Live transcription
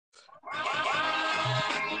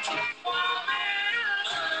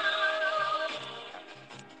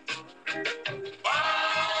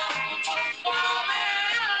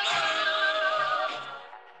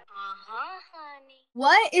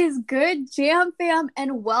What is good, Jam Fam,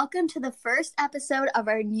 and welcome to the first episode of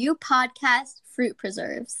our new podcast, Fruit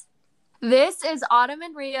Preserves. This is Autumn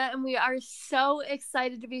and Rhea, and we are so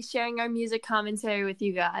excited to be sharing our music commentary with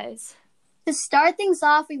you guys. To start things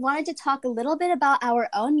off, we wanted to talk a little bit about our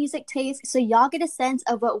own music taste so y'all get a sense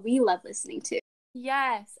of what we love listening to.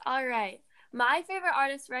 Yes, all right. My favorite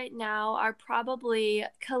artists right now are probably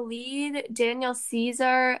Khalid, Daniel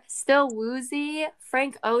Caesar, Still Woozy,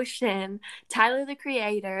 Frank Ocean, Tyler the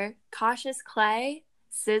Creator, Cautious Clay,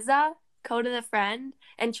 SZA, Coda the Friend,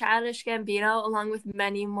 and Childish Gambino, along with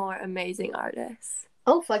many more amazing artists.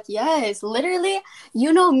 Oh, fuck yes. Literally,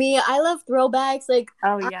 you know me. I love throwbacks. The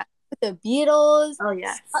Beatles. Oh,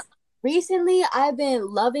 yes. Recently, I've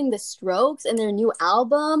been loving The Strokes and their new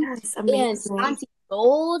album. Yes, amazing. And Auntie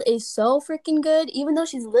Gold is so freaking good, even though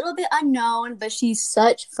she's a little bit unknown, but she's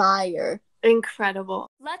such fire. Incredible.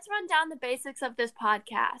 Let's run down the basics of this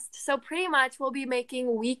podcast. So pretty much we'll be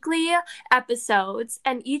making weekly episodes,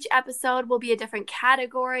 and each episode will be a different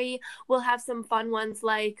category. We'll have some fun ones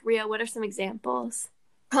like, Rhea, what are some examples?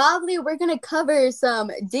 Probably we're going to cover some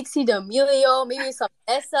Dixie D'Amelio, maybe some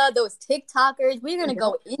Essa, those TikTokers. We're going to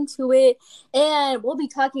go into it, and we'll be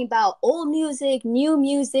talking about old music, new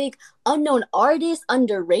music, unknown artists,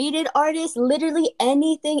 underrated artists. Literally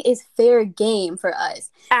anything is fair game for us.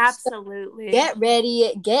 Absolutely. So get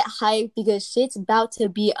ready, get hyped, because shit's about to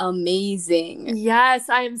be amazing. Yes,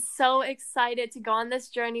 I am so excited to go on this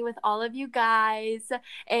journey with all of you guys,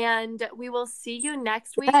 and we will see you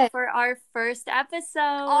next week for our first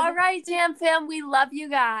episode. All right, Jam Fam, we love you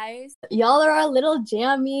guys. Y'all are our little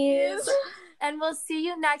jammies. And we'll see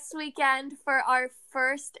you next weekend for our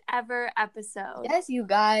first ever episode. Yes, you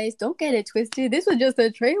guys. Don't get it twisted. This was just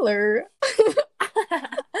a trailer.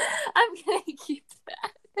 I'm gonna keep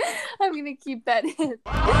that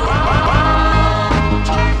in.